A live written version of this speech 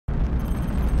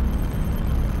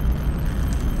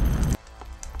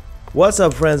What's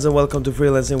up friends and welcome to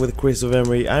Freelancing with Chris of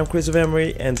Emery. I'm Chris of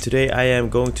Emery and today I am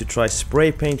going to try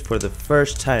spray paint for the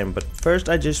first time. But first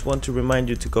I just want to remind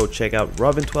you to go check out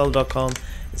robin12.com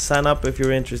and sign up if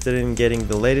you're interested in getting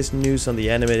the latest news on the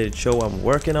animated show I'm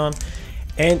working on.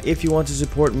 And if you want to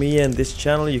support me and this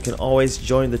channel, you can always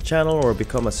join the channel or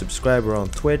become a subscriber on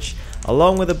Twitch,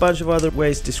 along with a bunch of other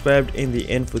ways described in the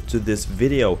info to this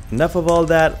video. Enough of all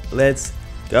that, let's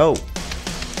go!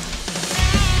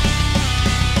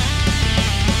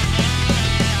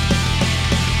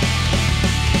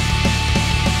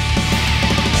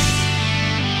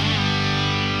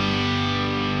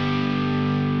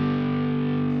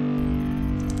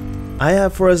 I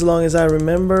have, for as long as I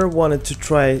remember, wanted to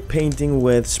try painting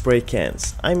with spray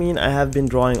cans. I mean, I have been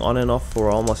drawing on and off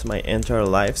for almost my entire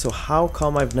life, so how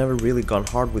come I've never really gone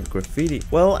hard with graffiti?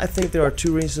 Well, I think there are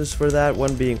two reasons for that,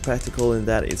 one being practical in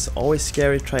that it's always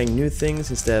scary trying new things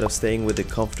instead of staying with the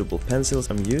comfortable pencils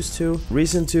I'm used to.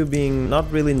 Reason two being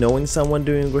not really knowing someone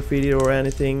doing graffiti or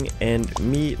anything, and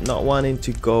me not wanting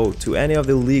to go to any of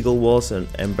the legal walls and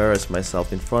embarrass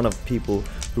myself in front of people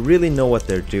who really know what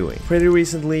they're doing. Pretty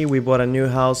recently we bought a new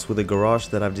house with a garage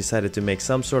that I've decided to make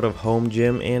some sort of home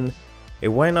gym in.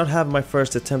 And why not have my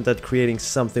first attempt at creating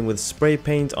something with spray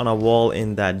paint on a wall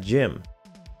in that gym?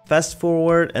 Fast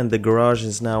forward and the garage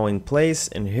is now in place,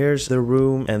 and here's the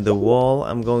room and the wall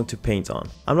I'm going to paint on.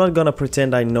 I'm not gonna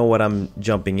pretend I know what I'm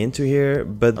jumping into here,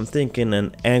 but I'm thinking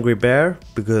an angry bear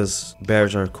because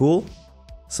bears are cool.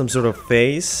 Some sort of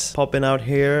face popping out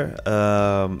here,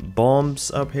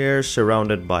 bombs up here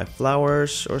surrounded by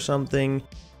flowers or something,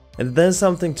 and then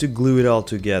something to glue it all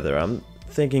together. I'm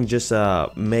thinking just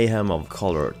a mayhem of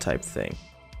color type thing.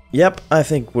 Yep, I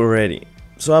think we're ready.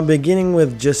 So I'm beginning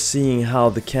with just seeing how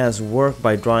the cans work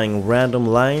by drawing random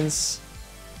lines.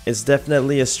 It's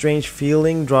definitely a strange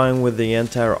feeling drawing with the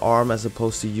entire arm as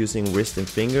opposed to using wrist and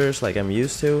fingers like I'm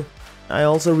used to. I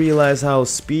also realize how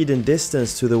speed and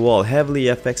distance to the wall heavily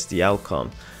affects the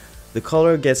outcome. The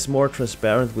color gets more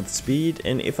transparent with speed,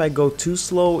 and if I go too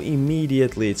slow,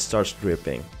 immediately it starts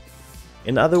dripping.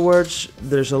 In other words,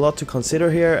 there's a lot to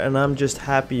consider here, and I'm just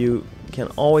happy you can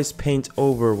always paint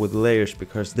over with layers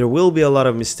because there will be a lot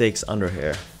of mistakes under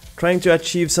here. Trying to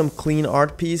achieve some clean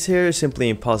art piece here is simply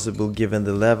impossible given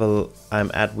the level I'm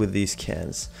at with these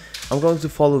cans. I'm going to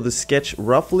follow the sketch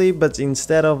roughly, but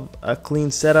instead of a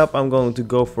clean setup, I'm going to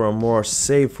go for a more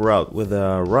safe route with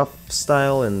a rough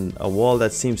style and a wall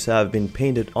that seems to have been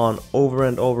painted on over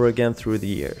and over again through the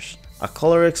years. A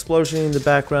color explosion in the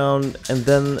background, and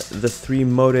then the three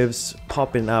motifs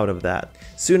popping out of that.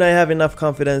 Soon I have enough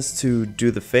confidence to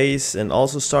do the face, and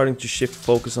also starting to shift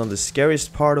focus on the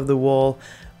scariest part of the wall,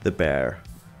 the bear.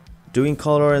 Doing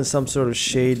color and some sort of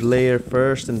shade layer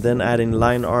first, and then adding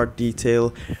line art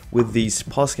detail with these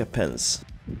Posca pens.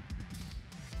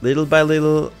 Little by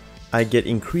little I get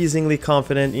increasingly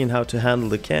confident in how to handle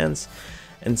the cans,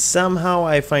 and somehow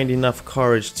I find enough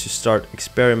courage to start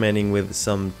experimenting with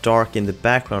some dark in the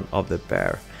background of the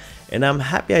bear. And I'm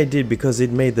happy I did because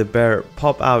it made the bear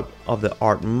pop out of the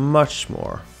art much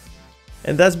more.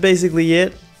 And that's basically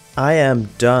it. I am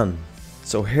done.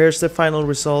 So here's the final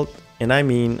result, and I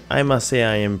mean, I must say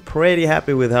I am pretty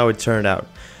happy with how it turned out.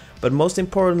 But most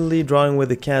importantly, drawing with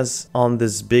the cans on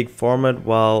this big format,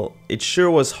 while it sure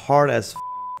was hard as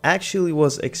actually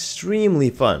was extremely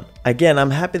fun. Again,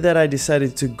 I'm happy that I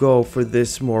decided to go for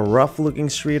this more rough looking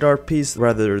street art piece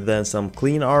rather than some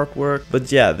clean artwork.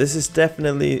 But yeah, this is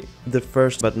definitely the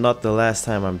first but not the last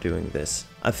time I'm doing this.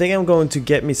 I think I'm going to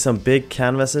get me some big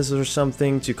canvases or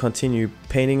something to continue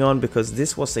painting on because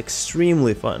this was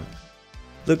extremely fun.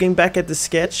 Looking back at the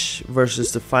sketch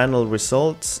versus the final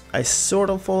results, I sort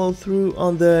of followed through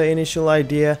on the initial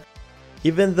idea,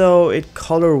 even though it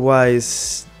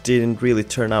color-wise didn't really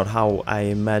turn out how I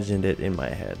imagined it in my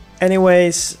head.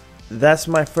 Anyways, that's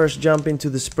my first jump into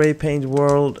the spray paint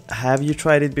world. Have you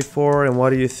tried it before, and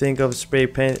what do you think of spray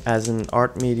paint as an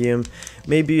art medium?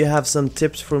 Maybe you have some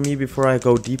tips for me before I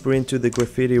go deeper into the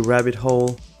graffiti rabbit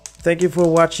hole. Thank you for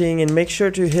watching, and make sure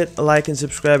to hit like and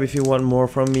subscribe if you want more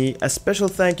from me. A special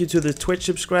thank you to the Twitch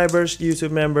subscribers,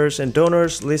 YouTube members and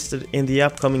donors listed in the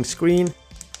upcoming screen.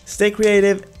 Stay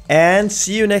creative and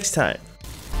see you next time.